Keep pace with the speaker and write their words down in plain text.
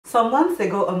Some months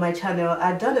ago on my channel,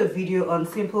 I'd done a video on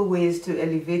simple ways to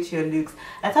elevate your looks.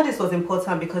 I thought this was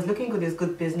important because looking good is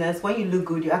good business. When you look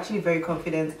good, you're actually very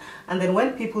confident. And then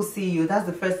when people see you, that's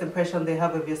the first impression they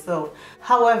have of yourself.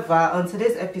 However, on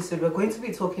today's episode, we're going to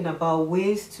be talking about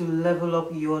ways to level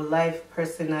up your life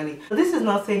personally. So this is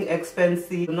nothing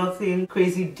expensive, nothing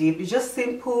crazy deep. It's just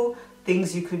simple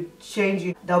things you could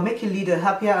change that'll make you lead a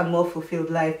happier and more fulfilled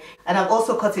life. And I've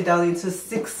also cut it down into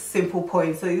 6 simple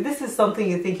points. So if this is something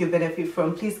you think you'll benefit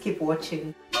from, please keep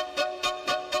watching.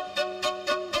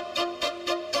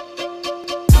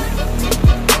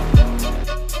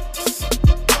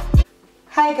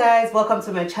 Hi guys, welcome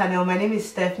to my channel. My name is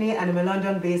Stephanie and I'm a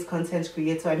London-based content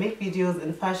creator. I make videos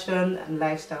in fashion and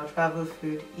lifestyle, travel,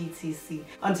 food, etc.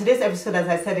 On today's episode, as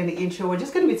I said in the intro, we're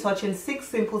just going to be touching 6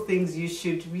 simple things you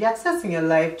should reaccess in your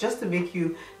life just to make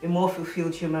you a more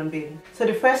fulfilled human being. So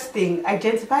the first thing,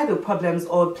 identify the problems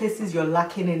or places you're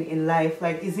lacking in life.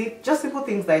 Like, is it just simple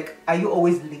things like, are you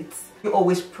always late? You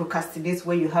always procrastinate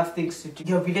when you have things to do.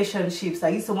 Your relationships, are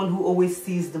you someone who always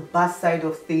sees the bad side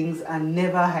of things and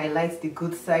never highlights the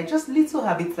good side? Just little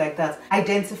habits like that.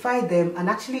 Identify them and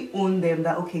actually own them,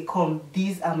 that okay, come,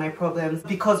 these are my problems.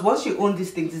 Because once you own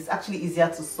these things, it's actually easier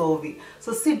to solve it.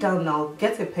 So sit down now,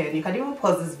 get a pen, you can even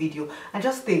pause this video and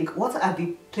just think, what are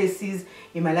the places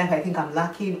in my life I think I'm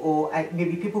lacking, or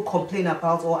maybe people complain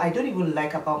about, or I don't even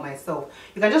like about myself.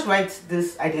 You can just write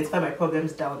this, identify my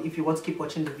problems down if you want to keep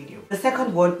watching the video. The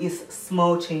second one is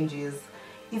small changes.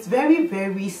 It's very,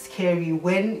 very scary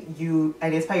when you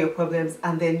identify your problems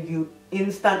and then you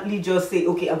instantly just say,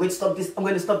 okay, I'm going to stop this, I'm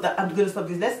going to stop that, I'm going to stop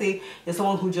this. Let's say you're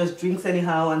someone who just drinks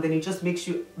anyhow and then it just makes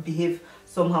you behave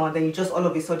somehow, and then you just all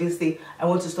of a sudden say, I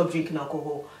want to stop drinking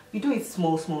alcohol. You do it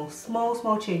small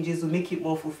changes will make it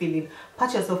more fulfilling.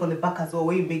 Pat yourself on the back as well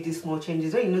when you make these small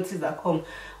changes. When you notice that, come,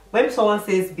 when someone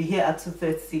says be here at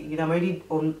 2:30, you know, I'm already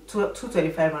on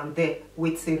 2:25, I'm there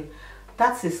waiting.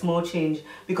 That's a small change,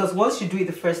 because once you do it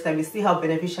the first time, you see how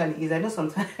beneficial it is. I know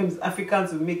sometimes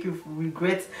Africans will make you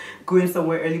regret going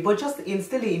somewhere early, but just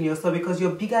instill it in yourself, because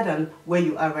you're bigger than where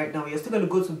you are right now. You're still going to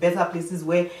go to better places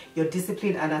where your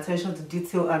discipline and attention to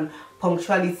detail and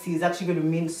punctuality is actually going to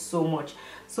mean so much.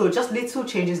 So just little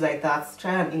changes like that,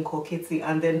 try and inculcate it,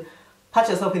 and then pat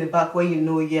yourself in the back when you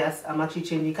know, yes, I'm actually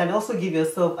changing. You can also give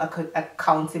yourself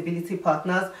accountability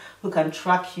partners who can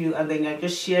track you, and then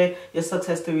just share your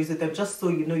success stories with them, just so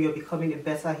you know you're becoming a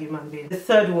better human being. The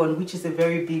third one, which is a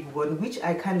very big one, which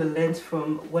I kind of learned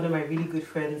from one of my really good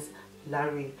friends,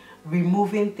 Larry: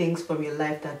 removing things from your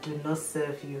life that do not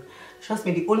serve you. Trust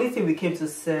me, the only thing we came to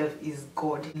serve is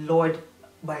God, Lord.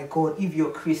 By God, if you're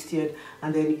Christian,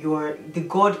 and then you're the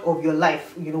God of your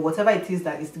life, you know, whatever it is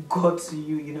that is the God to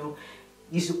you, you know,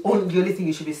 you should own the only thing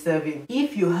you should be serving.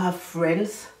 If you have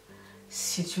friends,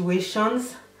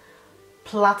 situations,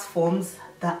 platforms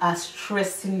that are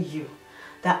stressing you,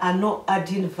 that are not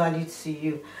adding value to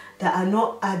you, that are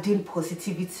not adding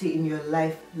positivity in your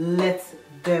life, let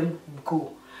them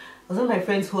go. One of my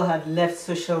friends who had left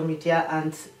social media,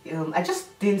 and I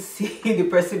just didn't see the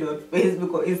person on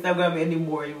Facebook or Instagram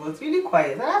anymore. It was really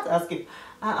quiet. I had to ask him,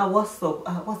 what's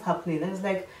up? What's happening? I was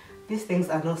like, these things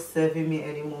are not serving me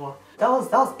anymore. That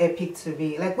was epic to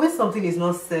me. Like, when something is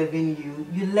not serving you,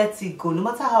 you let it go. No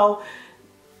matter how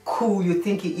cool you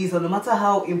think it is, or no matter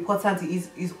how important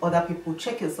it is other people,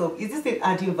 check yourself. Is this thing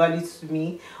adding value to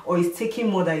me, or is taking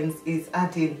more than it's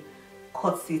adding?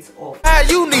 Cut it off.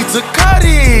 You need to cut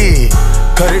it.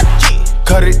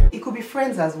 Cut it. It could be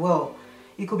friends as well.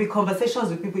 It could be conversations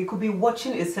with people. It could be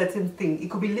watching a certain thing.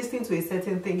 It could be listening to a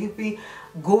certain thing. It could be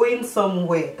going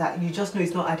somewhere that you just know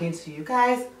it's not adding to you.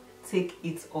 Guys, take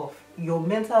it off. Your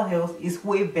mental health is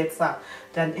way better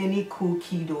than any cool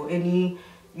kid or any,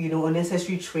 you know,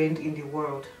 unnecessary trend in the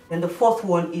world. And the fourth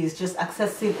one is just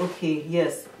accessing, okay,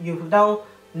 yes, you've now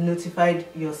notified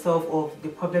yourself of the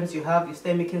problems you have, you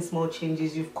start making small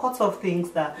changes, you've cut off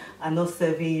things that are not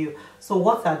serving you. So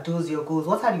what are those your goals?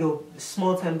 What are your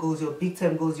small-term goals, your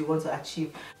big-term goals you want to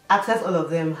achieve? Access all of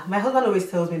them. My husband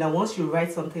always tells me that once you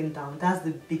write something down, that's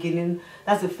the beginning,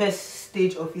 that's the first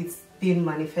stage of it being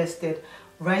manifested.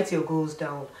 Write your goals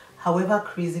down. However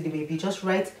crazy they may be, just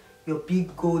write your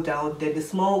big goal down, then the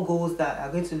small goals that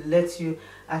are going to let you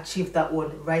achieve that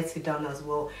one, write it down as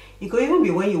well. It could even be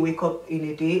when you wake up in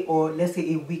a day, or let's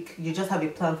say a week, you just have a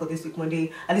plan for this week.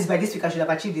 Monday, at least by this week I should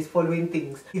have achieved these following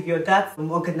things. If you're that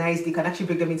organized, you can actually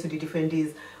break them into the different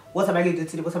days. What am I going to do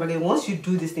today? What am I going to do? Once you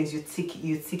do these things, you tick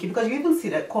it, because you even see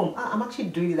that, come, I'm actually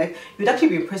doing it. Like, you'd actually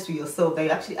be impressed with yourself that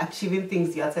you're actually achieving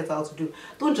things you are set out to do.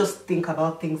 Don't just think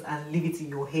about things and leave it in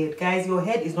your head. Guys, your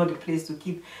head is not the place to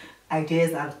keep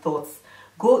ideas and thoughts.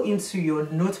 go into your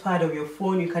notepad of your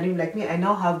phone. You can even, like me, I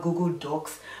now have Google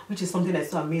Docs, which is something that's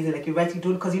so amazing. Like you write it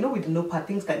down, because you know with the notepad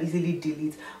things can easily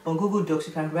delete. On Google Docs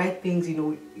you can write things, you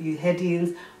know, your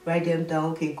headings, write them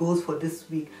down. Okay, goals for this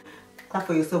week. Clap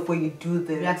for yourself when you do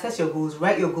them. You access your goals,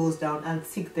 write your goals down and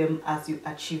tick them as you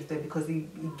achieve them, because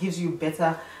it gives you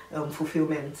better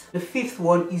fulfillment. The fifth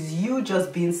one is you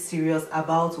just being serious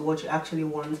about what you actually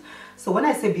want. So when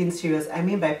I say being serious, I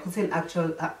mean by putting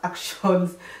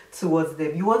actions towards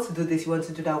them. You want to do this, you want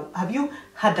to do that. Have you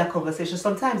had that conversation?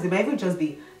 Sometimes it might even just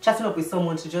be chatting up with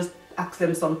someone to just ask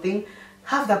them something.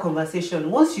 Have that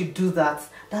conversation. Once you do that,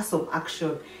 that's some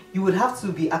action. You would have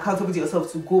to be accountable to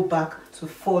yourself to go back to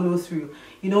follow through.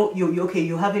 You know,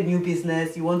 you have a new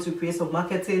business, you want to create some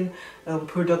marketing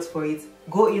products for it.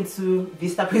 Go into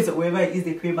Vistaprint or wherever it is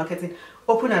they create marketing,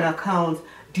 open an account,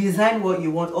 design what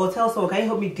you want, or tell someone, can you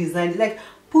help me design? Like,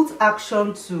 put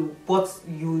action to what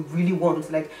you really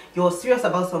want. Like, you're serious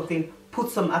about something, put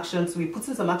some action to it.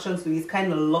 Putting some action to it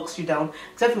kind of locks you down.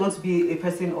 Except if you want to be a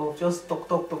person of just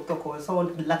talk, or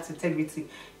someone who lacks integrity.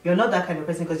 You're not that kind of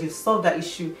person, because you've solved that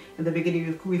issue in the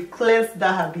beginning. We've cleansed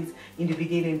that habit in the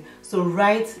beginning. So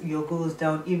write your goals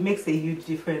down. It makes a huge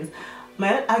difference.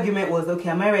 My argument was, okay,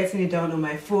 am I writing it down on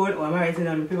my phone or am I writing it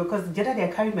down on paper? Because the other day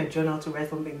I carried my journal to write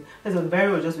something. This was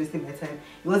very well just wasting my time.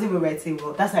 It wasn't even writing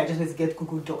well. That's why I just had to get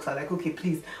Google Docs. I was like, okay,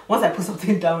 please, once I put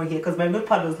something down here, because my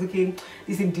notepad was looking,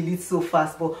 this thing deletes so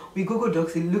fast. But with Google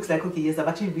Docs, it looks like, okay, yes, I've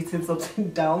actually written something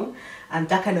down. And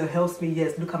that kind of helps me,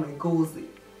 yes, look at my goals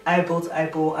eyeball to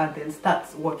eyeball, and then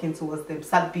start working towards them,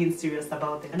 start being serious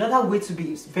about them. Another way to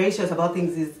be very serious about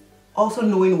things is also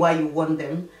knowing why you want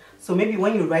them. So maybe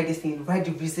when you write this thing, write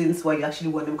the reasons why you actually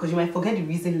want them, because you might forget the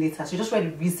reason later. So just write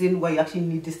the reason why you actually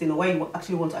need this thing, or why you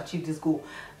actually want to achieve this goal.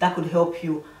 That could help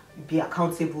you be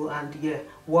accountable and, yeah,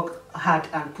 work hard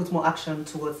and put more action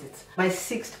towards it. My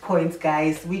sixth point,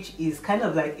 guys, which is kind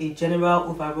of like a general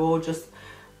overall just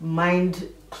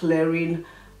mind clearing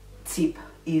tip,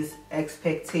 is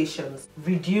expectations.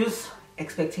 Reduce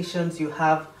expectations you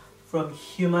have from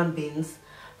human beings,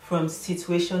 from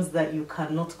situations that you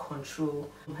cannot control.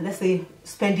 Let's say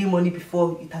spending money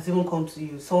before it has even come to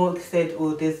you. Someone said,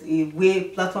 oh, there's a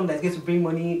platform that's going to bring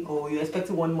money, or you're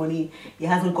expecting one money, it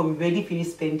hasn't come, you've already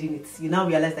finished spending it. You now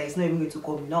realize that it's not even going to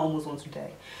come, you now almost want to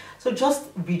die. So just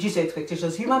reduce your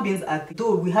expectations. Human beings are,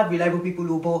 though we have reliable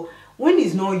people, but when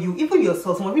it's not you, even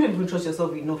yourself, some of you don't even trust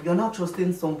yourself enough, you're not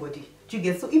trusting somebody. Do you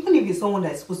get? So even if it's someone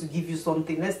that's supposed to give you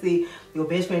something, let's say your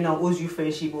best friend now owes you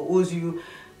friendship, or owes you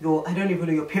your, I don't even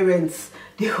know, your parents,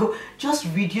 they'll just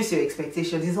reduce your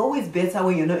expectations. It's always better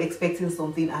when you're not expecting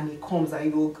something and it comes and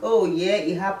you go, oh yeah,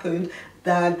 it happened,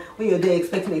 than when you're there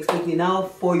expecting now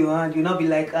for your hand, you'll not be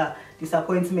like,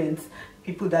 disappointment.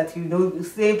 People that, you know,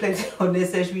 say plenty of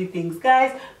unnecessary things.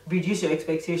 Guys, reduce your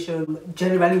expectation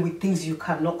generally with things you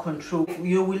cannot control.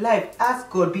 You know, with life, ask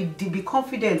God, be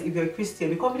confident. If you're a Christian,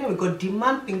 be confident with God.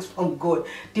 Demand things from God,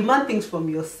 demand things from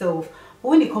yourself. But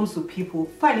when it comes to people,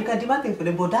 fine, you can demand things for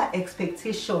them, but that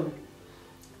expectation,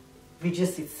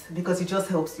 reduce it, because it just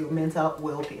helps your mental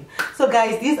well-being. So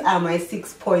guys, these are my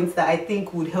 6 points that I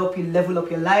think would help you level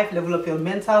up your life, level up your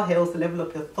mental health, level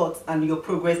up your thoughts and your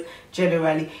progress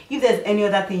generally. If there's any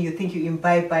other thing you think you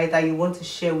imbibe by that you want to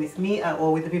share with me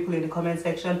or with the people in the comment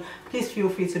section, please feel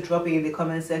free to drop it in the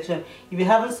comment section. If you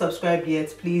haven't subscribed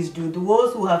yet, please do. The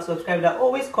ones who have subscribed that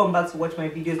always come back to watch my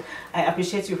videos, I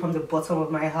appreciate you from the bottom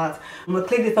of my heart. I'm gonna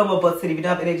click the thumb up button if you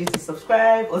don't have energy to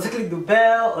subscribe, or to click the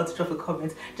bell, or to drop a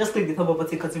comment. Just click the thumb up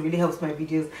button because it really helps my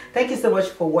videos. Thank you so much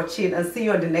for watching, and see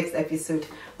you on the next episode.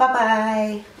 Bye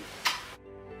bye.